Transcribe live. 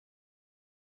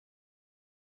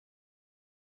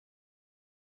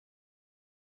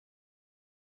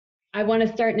I want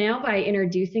to start now by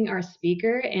introducing our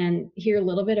speaker and hear a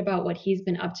little bit about what he's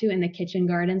been up to in the kitchen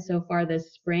garden so far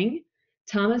this spring.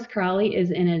 Thomas Crawley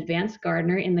is an advanced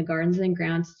gardener in the Gardens and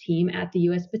Grounds team at the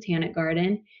U.S. Botanic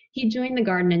Garden. He joined the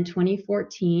garden in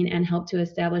 2014 and helped to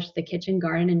establish the kitchen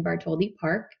garden in Bartholdi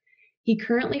Park. He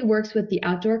currently works with the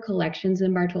outdoor collections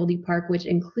in Bartholdi Park, which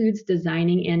includes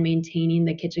designing and maintaining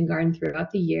the kitchen garden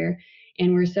throughout the year.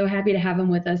 And we're so happy to have him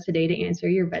with us today to answer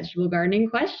your vegetable gardening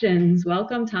questions.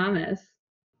 Welcome, Thomas.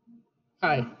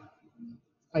 Hi,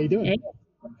 how you doing? Hey,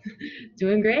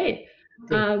 doing great. Good.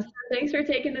 So thanks for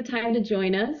taking the time to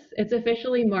join us. It's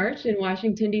officially March in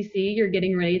Washington, D.C. You're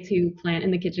getting ready to plant in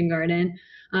the kitchen garden,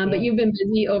 but Yeah. you've been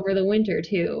busy over the winter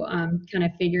too, kind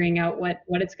of figuring out what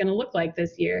it's going to look like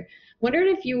this year. Wondered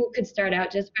if you could start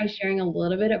out just by sharing a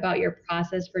little bit about your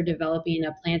process for developing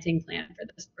a planting plan for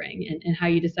the spring and how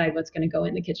you decide what's going to go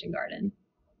in the kitchen garden.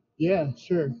 Yeah,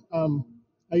 sure.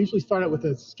 I usually start out with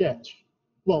a sketch.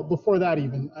 Well, before that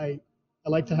even, I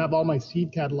like to have all my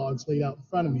seed catalogs laid out in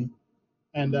front of me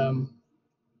and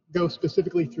go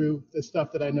specifically through the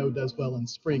stuff that I know does well in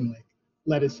spring, like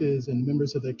lettuces and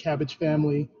members of the cabbage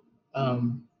family.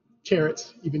 Um,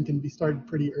 Carrots even can be started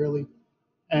pretty early.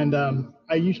 And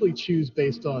I usually choose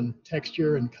based on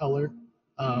texture and color.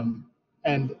 Um,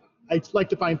 and I like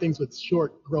to find things with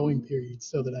short growing periods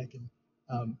so that I can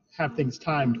have things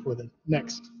timed for the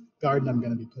next garden I'm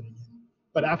going to be putting in.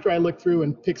 But after I look through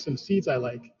and pick some seeds I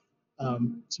like,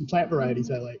 some plant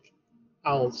varieties I like,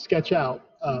 I'll sketch out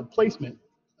placement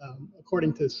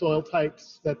according to soil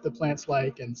types that the plants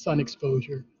like and sun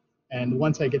exposure. And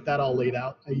once I get that all laid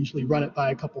out, I usually run it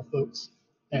by a couple folks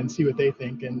and see what they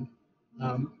think and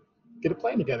um, get a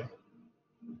plan together.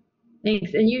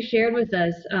 Thanks. And you shared with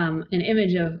us an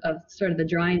image of sort of the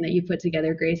drawing that you put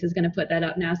together. Grace is going to put that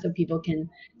up now so people can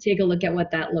take a look at what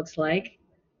that looks like.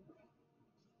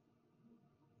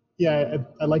 Yeah,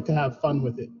 I like to have fun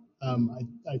with it.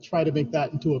 I try to make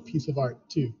that into a piece of art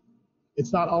too.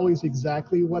 It's not always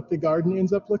exactly what the garden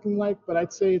ends up looking like, but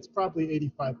I'd say it's probably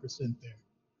 85% there.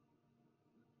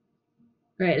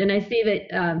 Right. And I see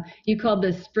that you called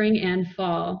this spring and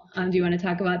fall. Do you want to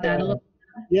talk about that a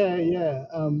Yeah, little? yeah.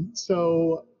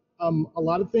 A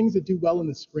lot of things that do well in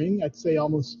the spring, I'd say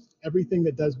almost everything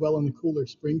that does well in the cooler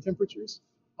spring temperatures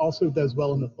also does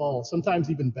well in the fall, sometimes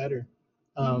even better.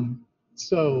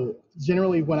 So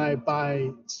generally when I buy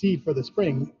seed for the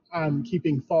spring, I'm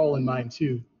keeping fall in mind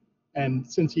too. And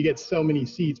since you get so many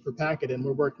seeds per packet and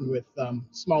we're working with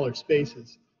smaller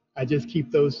spaces, I just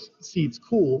keep those seeds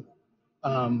cool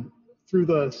um, through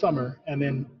the summer and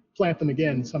then plant them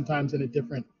again, sometimes in a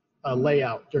different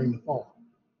layout during the fall.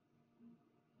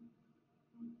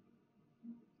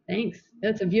 Thanks.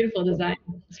 That's a beautiful design.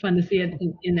 It's fun to see it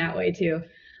in that way too.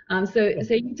 So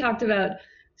you talked about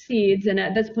seeds, and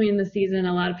at this point in the season,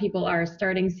 a lot of people are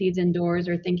starting seeds indoors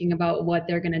or thinking about what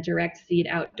they're going to direct seed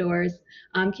outdoors.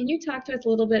 Can you talk to us a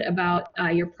little bit about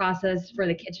your process for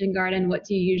the kitchen garden? What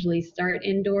do you usually start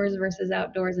indoors versus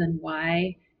outdoors, and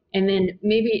why? And then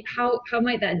maybe how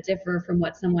might that differ from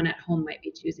what someone at home might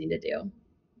be choosing to do?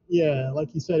 Yeah,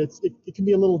 like you said, it can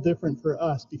be a little different for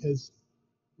us because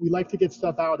we like to get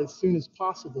stuff out as soon as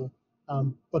possible.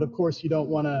 But of course, you don't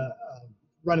want to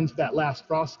run into that last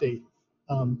frost date.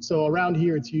 So around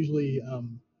here, it's usually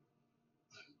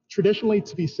traditionally,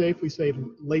 to be safe, we say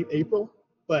late April,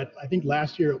 but I think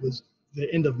last year it was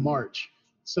the end of March.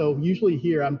 So usually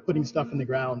here, I'm putting stuff in the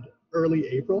ground early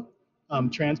April,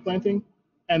 transplanting.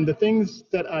 And the things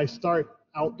that I start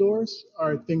outdoors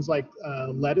are things like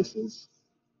lettuces,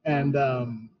 and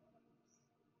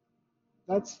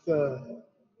that's the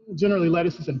generally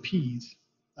lettuces and peas,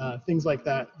 things like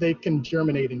that. They can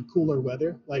germinate in cooler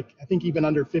weather, like I think even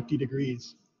under 50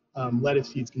 degrees, lettuce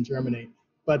seeds can germinate.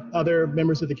 But other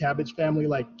members of the cabbage family,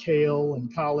 like kale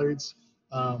and collards,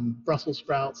 Brussels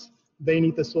sprouts, they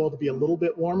need the soil to be a little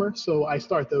bit warmer, so I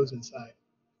start those inside.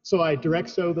 So I direct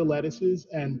sow the lettuces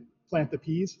and plant the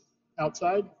peas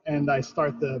outside, and I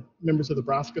start the members of the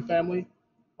brassica family,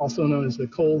 also known as the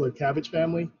cole or cabbage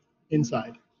family,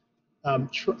 inside.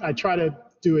 I try to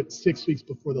do it 6 weeks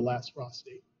before the last frost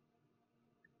date.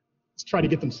 Let's try to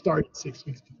get them started 6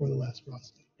 weeks before the last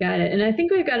frost date. Got it. And I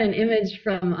think we've got an image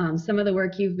from some of the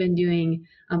work you've been doing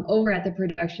over at the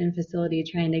production facility,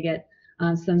 trying to get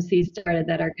some seeds started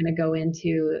that are going to go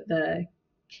into the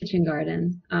kitchen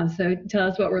garden. So tell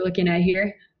us what we're looking at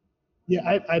here.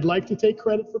 Yeah, I'd like to take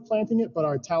credit for planting it, but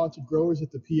our talented growers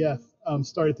at the PF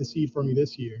started the seed for me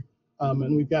this year.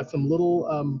 And we've got some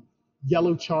little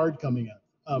yellow chard coming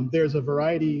up. There's a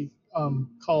variety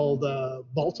called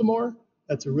Baltimore.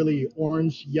 That's a really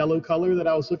orange yellow color that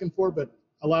I was looking for, but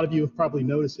a lot of you have probably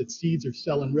noticed that seeds are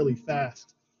selling really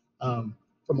fast.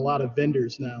 from a lot of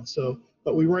vendors now. So,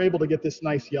 but we were able to get this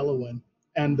nice yellow one.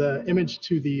 And the image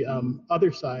to the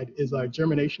other side is our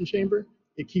germination chamber.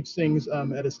 It keeps things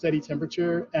at a steady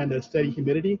temperature and a steady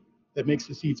humidity that makes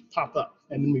the seeds pop up.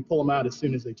 And then we pull them out as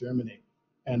soon as they germinate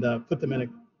and put them in a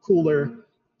cooler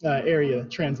area,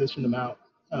 transition them out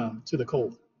to the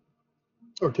cold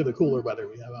or to the cooler weather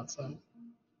we have outside.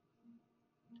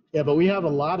 Yeah, but we have a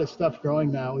lot of stuff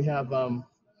growing now. We have,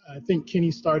 I think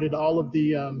Kenny started all of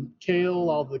the kale,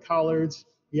 all of the collards.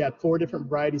 We had 4 different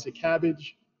varieties of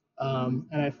cabbage. And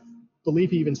I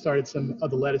believe he even started some of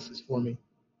the lettuces for me.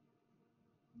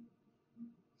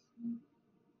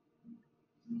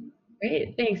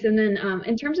 Great, thanks. And then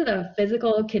in terms of the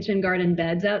physical kitchen garden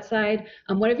beds outside,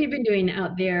 what have you been doing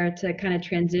out there to kind of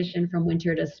transition from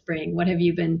winter to spring? What have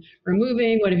you been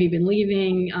removing? What have you been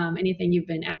leaving? Anything you've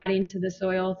been adding to the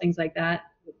soil, things like that?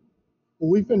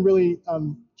 Well, we've been really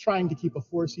trying to keep a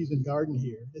 4-season garden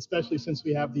here, especially since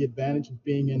we have the advantage of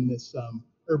being in this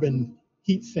urban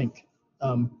heat sink.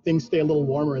 Things stay a little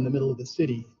warmer in the middle of the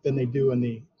city than they do in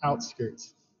the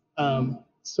outskirts.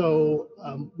 So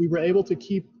we were able to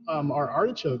keep our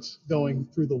artichokes going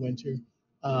through the winter,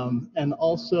 and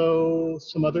also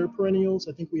some other perennials.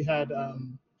 I think we had,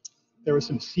 there was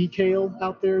some sea kale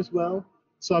out there as well.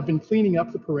 So I've been cleaning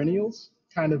up the perennials,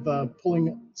 kind of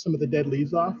pulling some of the dead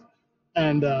leaves off.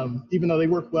 And even though they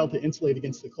work well to insulate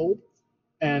against the cold,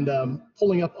 and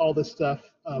pulling up all this stuff,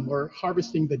 or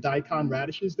harvesting the daikon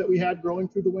radishes that we had growing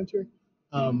through the winter.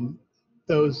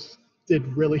 Those did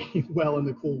really well in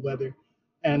the cool weather.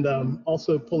 And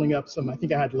also pulling up some, I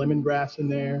think I had lemongrass in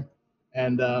there,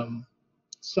 and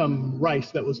some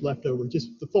rice that was left over.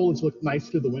 Just the foliage looked nice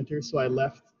through the winter, so I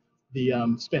left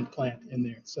the spent plant in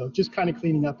there. So just kind of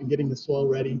cleaning up and getting the soil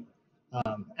ready,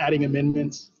 adding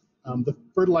amendments. The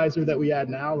fertilizer that we add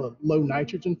now, the low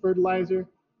nitrogen fertilizer,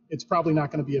 it's probably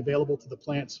not going to be available to the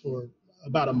plants for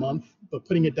about a month, but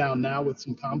putting it down now with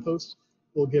some compost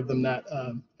will give them that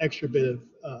extra bit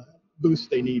of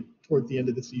boost they need toward the end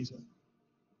of the season.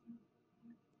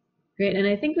 Great, and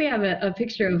I think we have a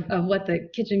picture of what the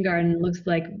kitchen garden looks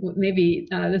like. Maybe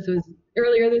this was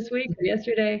earlier this week or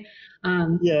yesterday.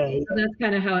 Yeah. So that's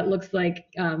kind of how it looks like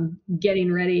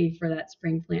getting ready for that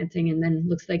spring planting, and then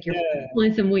looks like you're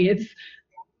pulling some weeds.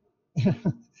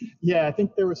 Yeah, I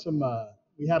think there was some,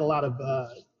 we had a lot of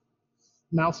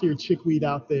mouse-eared chickweed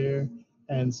out there,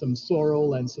 and some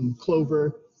sorrel and some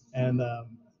clover, and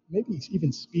maybe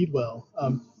even speedwell.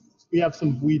 We have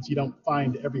some weeds you don't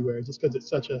find everywhere just because it's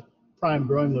such a prime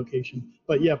growing location.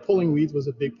 But yeah, pulling weeds was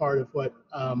a big part of what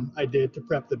I did to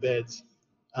prep the beds.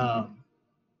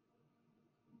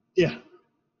 Yeah,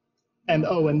 and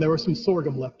oh, and there was some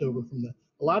sorghum left over from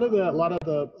a lot of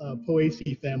the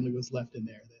Poaceae family was left in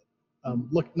there that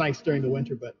looked nice during the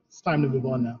winter, but it's time to move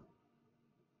on now.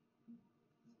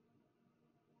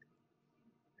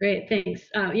 Great, thanks.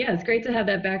 Yeah, it's great to have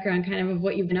that background kind of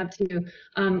what you've been up to.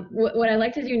 What I'd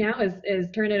like to do now is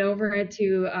turn it over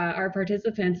to our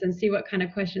participants and see what kind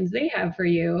of questions they have for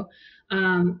you.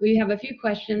 We have a few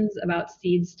questions about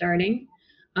seed starting.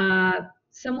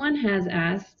 Someone has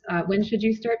asked, when should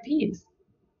you start peas?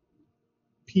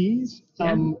 Peas,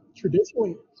 Yeah.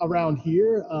 Traditionally around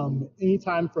here,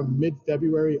 anytime from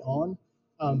mid-February on.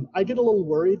 I get a little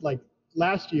worried, like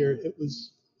last year it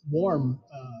was warm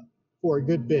for a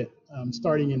good bit,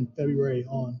 starting in February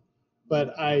on,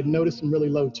 but I noticed some really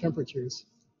low temperatures.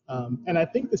 And I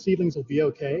think the seedlings will be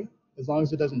okay as long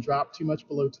as it doesn't drop too much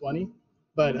below 20.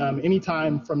 But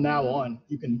anytime from now on,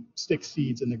 you can stick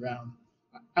seeds in the ground.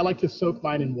 I like to soak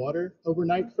mine in water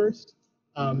overnight first,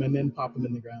 and then pop them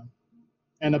in the ground.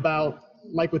 And about,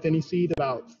 like with any seed,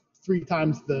 about 3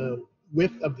 times the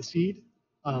width of the seed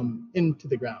into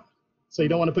the ground. So you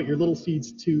don't want to put your little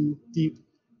seeds too deep,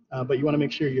 but you want to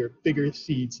make sure your bigger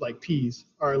seeds, like peas,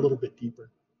 are a little bit deeper.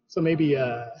 So maybe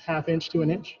a ½ inch to 1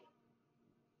 inch.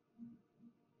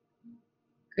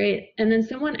 Great. And then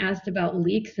someone asked about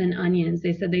leeks and onions.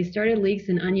 They said they started leeks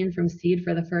and onion from seed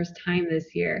for the first time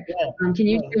this year. Yeah. Can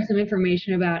you share some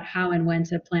information about how and when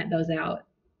to plant those out?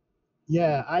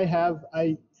 Yeah, I've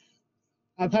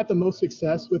had the most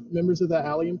success with members of the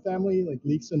allium family, like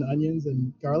leeks and onions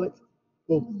and garlic.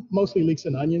 Well, mostly leeks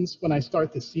and onions when I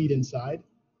start the seed inside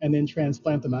and then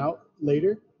transplant them out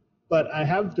later. But I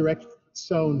have direct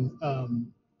sown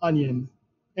onion,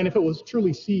 and if it was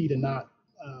truly seed and not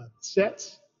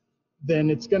sets,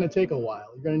 then it's going to take a while.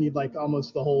 You're going to need like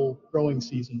almost the whole growing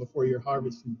season before you're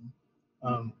harvesting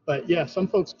them. But yeah, some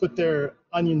folks put their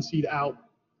onion seed out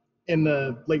in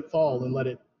the late fall and let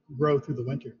it grow through the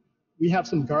winter. We have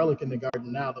some garlic in the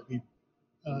garden now that we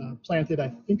planted,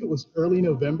 I think it was early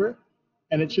November,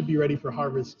 and it should be ready for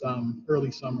harvest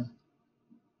early summer.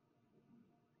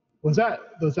 Was that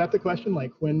the question?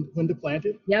 Like when to plant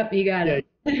it? Yep, you got Yeah.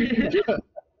 it.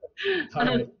 All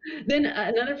right. Then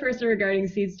another person regarding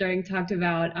seed starting talked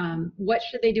about what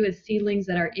should they do with seedlings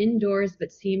that are indoors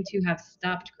but seem to have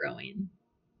stopped growing?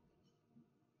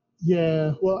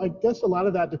 Yeah, well, I guess a lot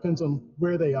of that depends on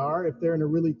where they are. If they're in a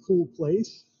really cool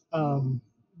place,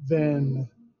 then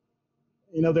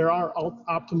there are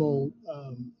optimal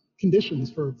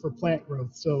conditions for plant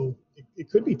growth. So it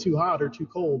could be too hot or too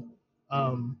cold.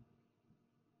 Um,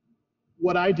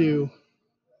 what I do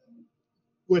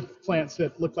with plants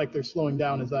that look like they're slowing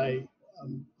down is I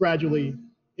gradually,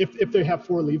 if they have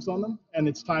 4 leaves on them and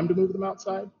it's time to move them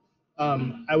outside,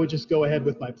 I would just go ahead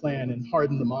with my plan and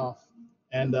harden them off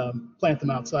and plant them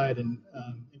outside. And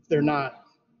if they're not,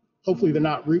 hopefully they're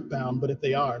not root bound, but if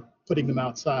they are, putting them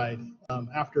outside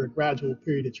after a gradual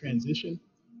period of transition,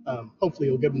 hopefully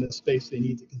it'll give them the space they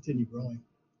need to continue growing.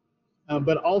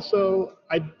 But also,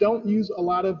 I don't use a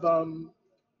lot of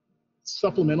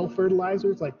supplemental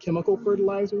fertilizers, like chemical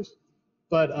fertilizers,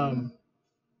 but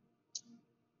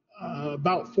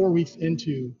about 4 weeks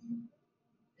into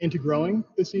growing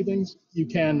the seedlings, you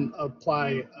can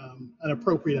apply an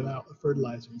appropriate amount of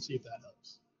fertilizer and see if that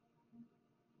helps.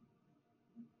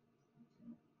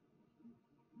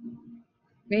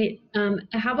 Great.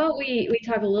 How about we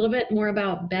talk a little bit more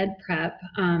about bed prep?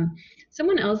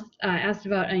 Someone else asked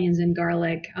about onions and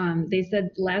garlic. They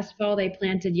said last fall they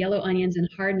planted yellow onions and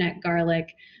hardneck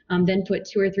garlic, then put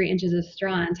 2 or 3 inches of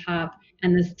straw on top,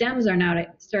 and the stems are now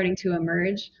starting to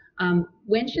emerge.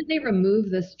 When should they remove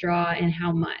the straw and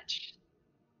how much?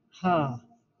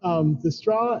 The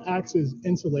straw acts as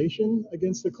insulation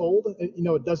against the cold.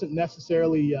 It doesn't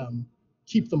necessarily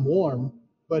keep them warm,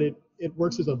 but it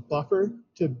works as a buffer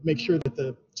to make sure that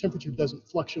the temperature doesn't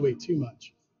fluctuate too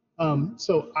much.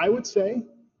 So I would say,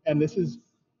 and this is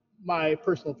my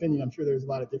personal opinion, I'm sure there's a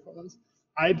lot of different ones,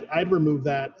 I'd remove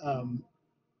that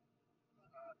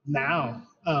now.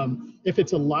 If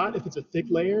it's a thick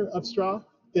layer of straw,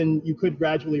 then you could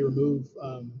gradually remove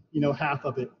half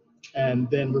of it and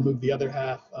then remove the other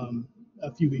half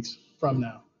a few weeks from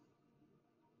now.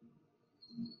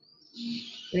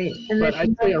 Great. But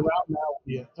I'd say around now would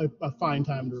be a fine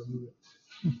time to remove it.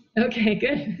 Okay,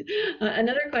 good.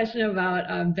 Another question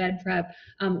about bed prep.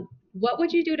 What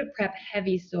would you do to prep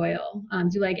heavy soil? Do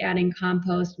you like adding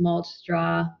compost, mulch,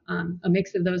 straw, a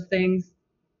mix of those things?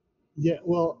 Yeah,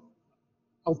 well,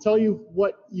 I'll tell you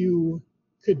what you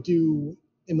could do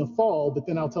in the fall, but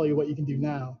then I'll tell you what you can do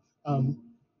now.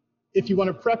 If you want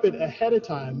to prep it ahead of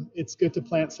time, it's good to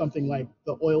plant something like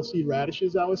the oilseed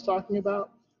radishes I was talking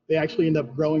about. They actually end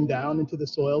up growing down into the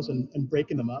soils and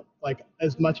breaking them up, like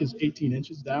as much as 18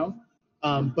 inches down.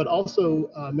 But also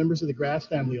members of the grass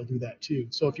family will do that too.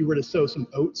 So if you were to sow some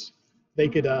oats, they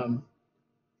could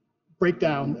break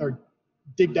down or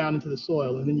dig down into the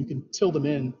soil, and then you can till them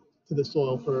in to the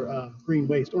soil for green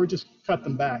waste, or just cut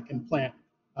them back and plant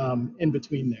in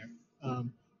between there.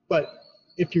 But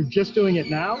if you're just doing it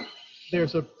now,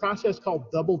 there's a process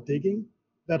called double digging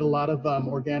that a lot of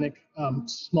organic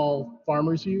small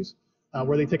farmers use,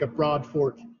 where they take a broad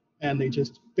fork and they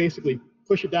just basically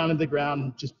push it down into the ground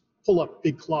and just pull up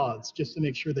big clods just to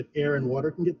make sure that air and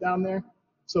water can get down there.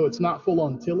 So it's not full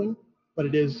on tilling, but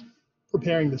it is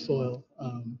preparing the soil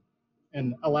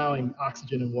and allowing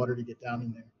oxygen and water to get down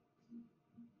in there.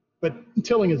 But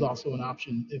tilling is also an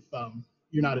option if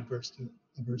you're not adverse to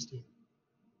it.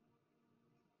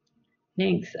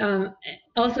 Thanks.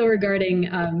 Also regarding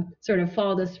sort of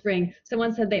fall to spring,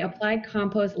 someone said they applied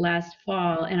compost last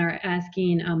fall and are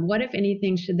asking, what, if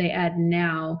anything, should they add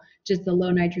now? Just the low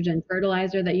nitrogen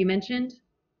fertilizer that you mentioned?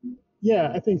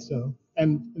 Yeah, I think so.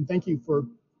 And thank you for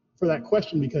that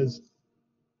question, because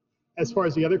as far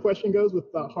as the other question goes with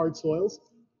hard soils,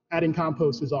 adding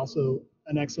compost is also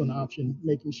an excellent option,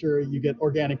 making sure you get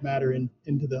organic matter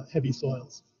into the heavy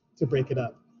soils to break it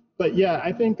up. But yeah,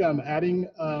 I think adding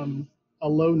a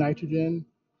low nitrogen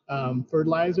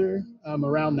fertilizer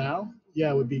around now,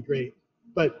 yeah, would be great.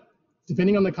 But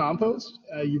depending on the compost,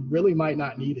 you really might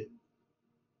not need it.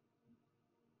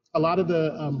 A lot of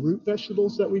the root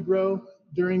vegetables that we grow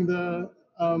during the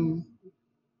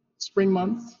spring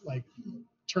months, like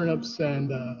turnips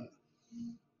and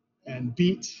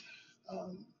beets,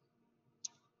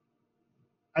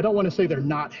 I don't want to say they're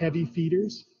not heavy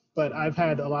feeders, but I've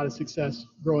had a lot of success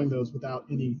growing those without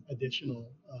any additional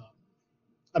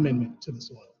amendment to the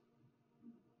soil.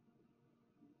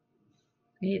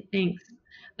 Great, thanks.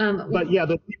 But yeah,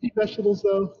 the leafy vegetables,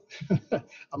 though,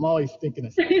 I'm always thinking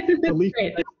of the leafy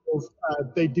vegetables.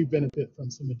 They do benefit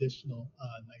from some additional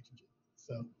nitrogen.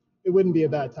 So it wouldn't be a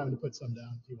bad time to put some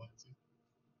down if you wanted to.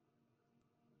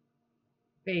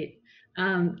 Great.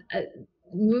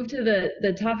 Move to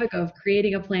the topic of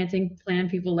creating a planting plan.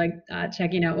 People like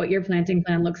checking out what your planting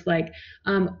plan looks like.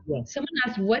 Yeah. Someone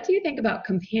asked, what do you think about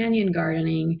companion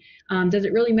gardening? Does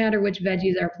it really matter which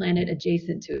veggies are planted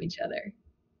adjacent to each other?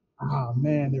 Ah,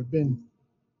 man, there have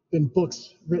been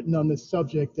books written on this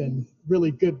subject and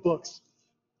really good books.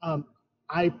 Um,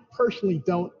 I personally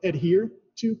don't adhere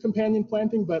to companion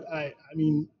planting, but I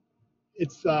mean,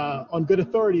 it's on good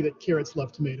authority that carrots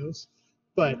love tomatoes,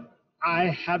 but I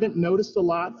haven't noticed a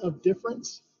lot of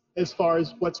difference as far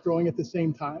as what's growing at the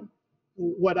same time.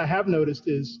 What I have noticed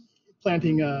is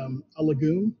planting a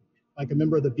legume, like a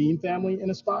member of the bean family,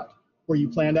 in a spot where you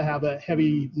plan to have a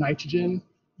heavy nitrogen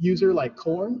user like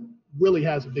corn really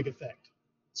has a big effect.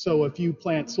 So if you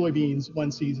plant soybeans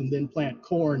one season, then plant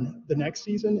corn the next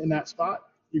season in that spot,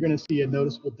 you're going to see a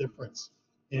noticeable difference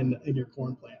in your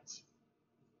corn plants.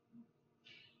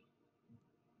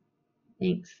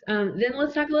 Thanks. Then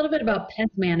let's talk a little bit about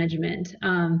pest management.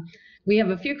 We have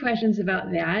a few questions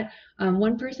about that.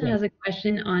 One person Yeah. has a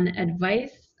question on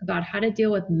advice about how to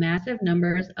deal with massive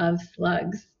numbers of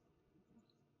slugs.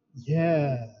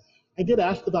 Yeah, I get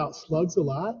asked about slugs a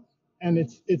lot, and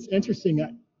it's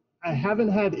interesting. I haven't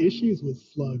had issues with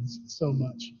slugs so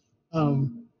much.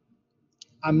 Um,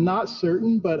 I'm not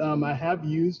certain, but I have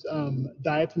used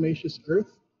diatomaceous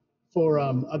earth for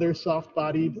other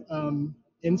soft-bodied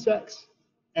insects,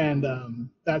 and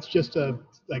that's just a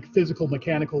like physical,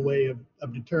 mechanical way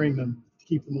of deterring them to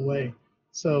keep them away.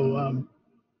 So,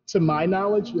 to my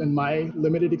knowledge and my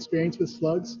limited experience with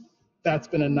slugs, that's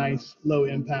been a nice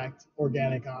low-impact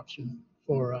organic option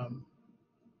for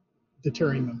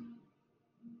deterring them.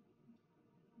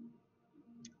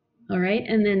 All right.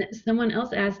 And then someone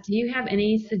else asked, do you have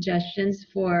any suggestions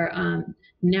for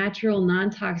natural,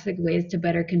 non-toxic ways to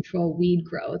better control weed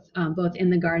growth, both in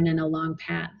the garden and along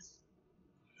paths?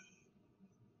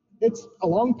 It's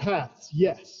along paths,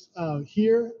 yes.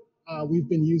 Here, we've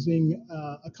been using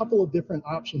a couple of different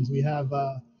options. We have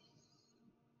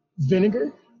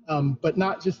vinegar, but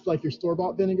not just like your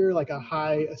store-bought vinegar, like a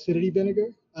high acidity vinegar.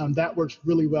 That works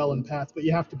really well in paths, but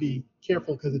you have to be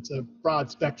careful because it's a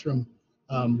broad spectrum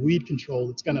weed control.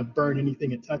 It's going to burn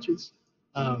anything it touches.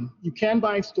 You can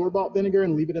buy store-bought vinegar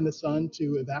and leave it in the sun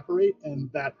to evaporate, and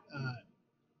that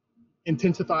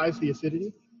intensifies the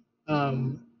acidity.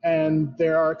 And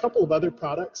there are a couple of other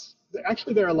products.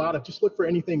 Actually, there are a lot of, just look for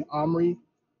anything OMRI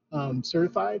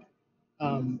certified.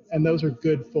 And those are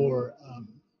good for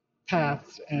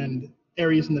paths and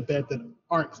areas in the bed that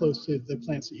aren't close to the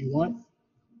plants that you want.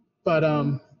 But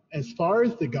as far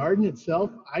as the garden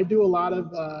itself, I do a lot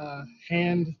of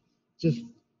hand, just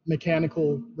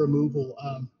mechanical removal.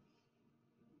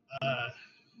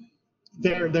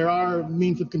 There are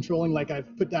means of controlling, like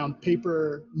I've put down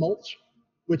paper mulch,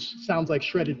 which sounds like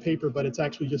shredded paper, but it's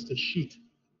actually just a sheet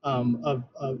of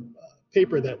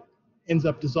paper that ends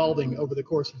up dissolving over the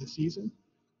course of the season.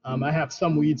 I have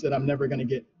some weeds that I'm never going to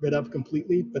get rid of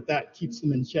completely, but that keeps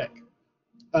them in check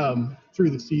through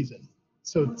the season.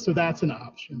 So that's an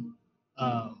option.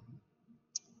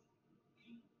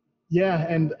 Yeah,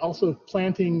 and also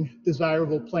planting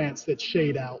desirable plants that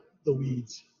shade out the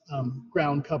weeds,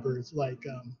 ground covers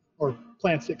or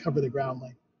plants that cover the ground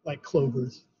like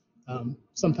clovers.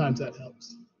 Sometimes that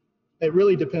helps. It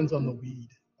really depends on the weed.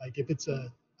 Like if it's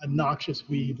a noxious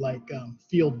weed like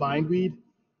field bindweed,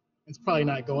 it's probably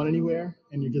not going anywhere,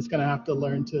 and you're just going to have to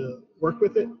learn to work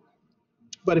with it.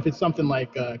 But if it's something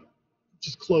like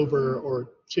just clover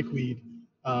or chickweed,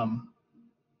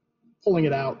 pulling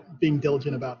it out, being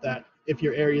diligent about that. If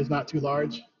your area is not too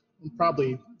large, will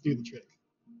probably do the trick.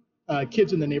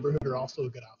 Kids in the neighborhood are also a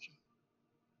good option.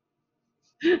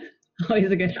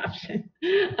 Always a good option.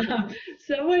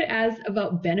 Someone asked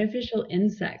about beneficial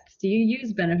insects. Do you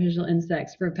use beneficial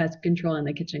insects for pest control in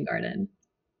the kitchen garden?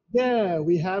 Yeah,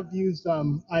 we have used.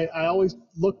 I always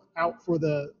look out for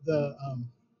the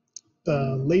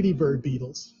ladybird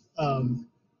beetles.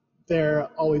 They're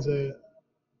always the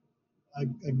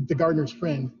gardener's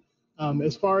friend.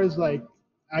 As far as like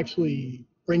actually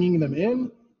bringing them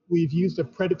in, we've used a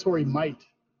predatory mite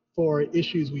for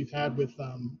issues we've had with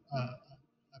a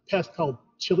pest called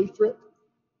chili thrip,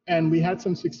 and we had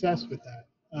some success with that.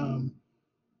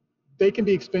 They can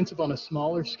be expensive on a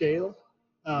smaller scale,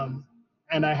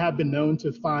 and I have been known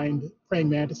to find praying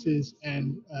mantises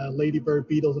and ladybird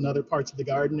beetles in other parts of the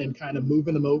garden and kind of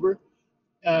moving them over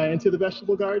into the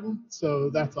vegetable garden. So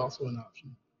that's also an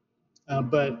option.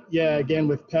 But yeah, again,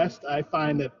 with pests, I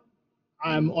find that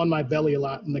I'm on my belly a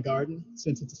lot in the garden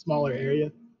since it's a smaller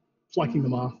area, plucking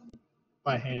them off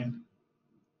by hand.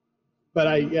 But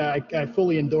I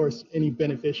fully endorse any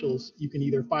beneficials you can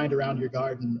either find around your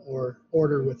garden or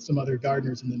order with some other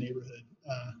gardeners in the neighborhood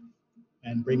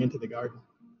and bring into the garden.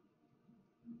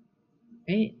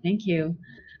 Great, thank you.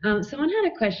 Someone had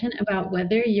a question about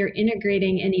whether you're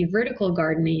integrating any vertical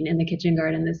gardening in the kitchen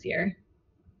garden this year.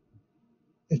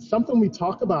 It's something we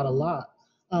talk about a lot.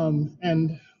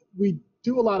 And we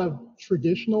do a lot of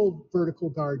traditional vertical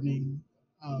gardening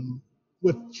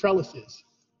with trellises.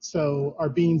 So our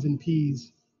beans and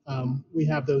peas, we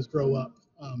have those grow up,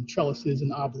 trellises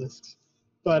and obelisks.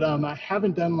 But I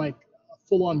haven't done like a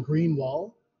full-on green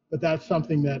wall, but that's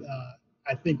something that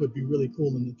I think would be really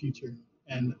cool in the future.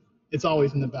 And it's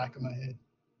always in the back of my head.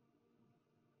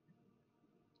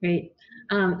 Great.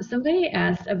 Somebody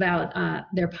asked about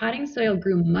their potting soil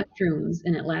grew mushrooms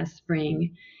in it last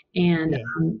spring, and Yeah.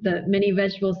 the many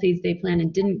vegetable seeds they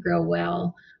planted didn't grow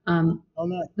well. Oh,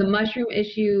 no. The mushroom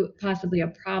issue possibly a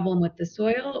problem with the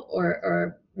soil,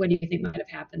 or what do you think might have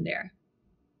happened there?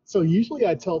 So usually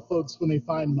I tell folks when they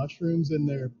find mushrooms in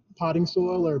their potting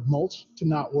soil or mulch to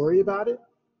not worry about it.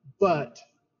 But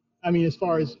I mean, as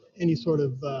far as any sort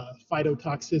of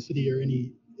phytotoxicity or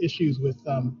any issues with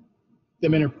them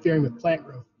interfering with plant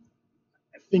growth,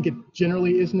 I think it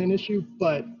generally isn't an issue,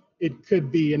 but it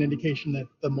could be an indication that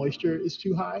the moisture is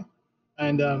too high.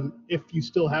 And if you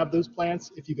still have those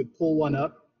plants, if you could pull one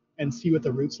up and see what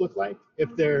the roots look like,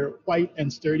 if they're white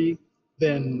and sturdy,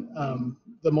 then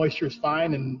the moisture is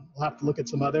fine, and we'll have to look at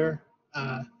some other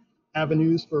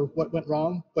avenues for what went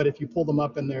wrong. But if you pull them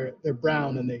up and they're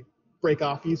brown and they break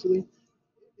off easily,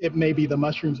 it may be the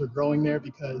mushrooms are growing there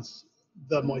because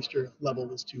the moisture level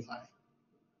was too high.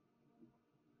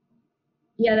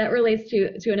 Yeah, that relates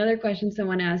to another question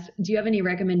someone asked. Do you have any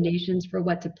recommendations for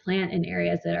what to plant in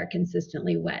areas that are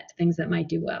consistently wet, things that might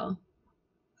do well?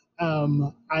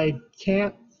 I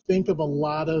can't think of a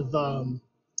lot of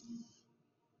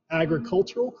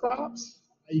agricultural crops.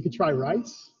 You could try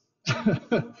rice.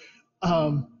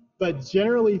 But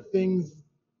generally things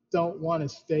don't want to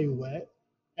stay wet.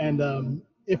 And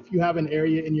if you have an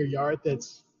area in your yard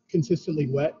that's consistently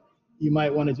wet, you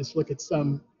might want to just look at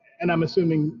some, and I'm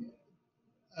assuming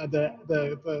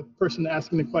the person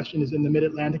asking the question is in the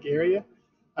mid-Atlantic area.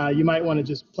 You might want to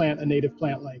just plant a native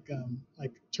plant like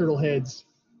turtle heads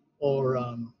or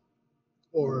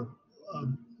or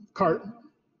um, cart,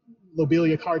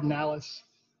 Lobelia cardinalis,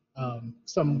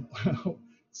 some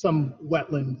some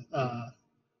wetland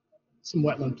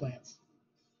plants.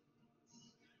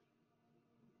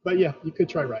 But yeah, you could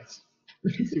try rice.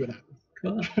 See what happens.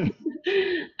 Cool.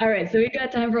 All right, so we've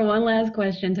got time for one last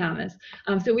question, Thomas.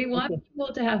 So we want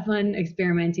people to have fun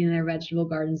experimenting in their vegetable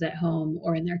gardens at home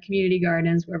or in their community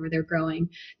gardens, wherever they're growing.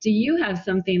 Do you have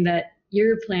something that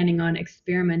you're planning on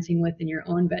experimenting with in your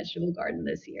own vegetable garden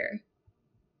this year?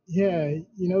 Yeah,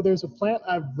 you know, there's a plant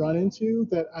I've run into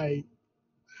that I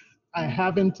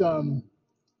haven't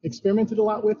experimented a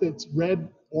lot with. It's red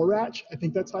orach. I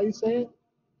think that's how you say it.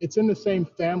 It's in the same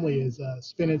family as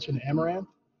spinach and amaranth.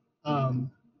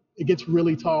 It gets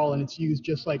really tall and it's used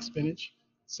just like spinach.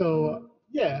 So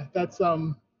yeah, that's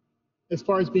as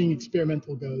far as being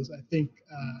experimental goes. I think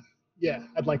yeah,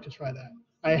 I'd like to try that.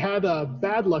 I had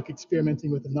bad luck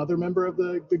experimenting with another member of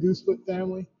the goosefoot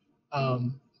family.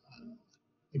 Um,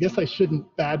 I guess I shouldn't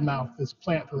badmouth this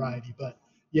plant variety, but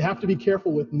you have to be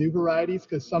careful with new varieties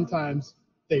because sometimes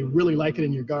they really like it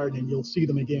in your garden and you'll see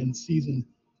them again season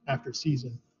after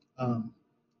season.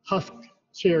 Husk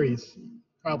cherries,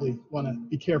 probably want to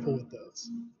be careful with those.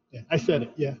 Yeah, I said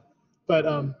it, yeah. But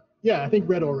yeah, I think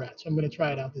red orach. I'm going to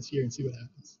try it out this year and see what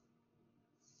happens.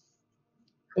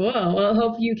 Cool. Well, I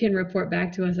hope you can report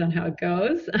back to us on how it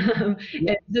goes.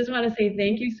 Yeah. And just want to say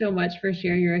thank you so much for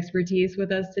sharing your expertise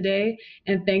with us today.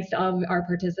 And thanks to all of our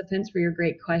participants for your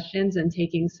great questions and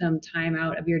taking some time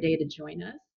out of your day to join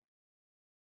us.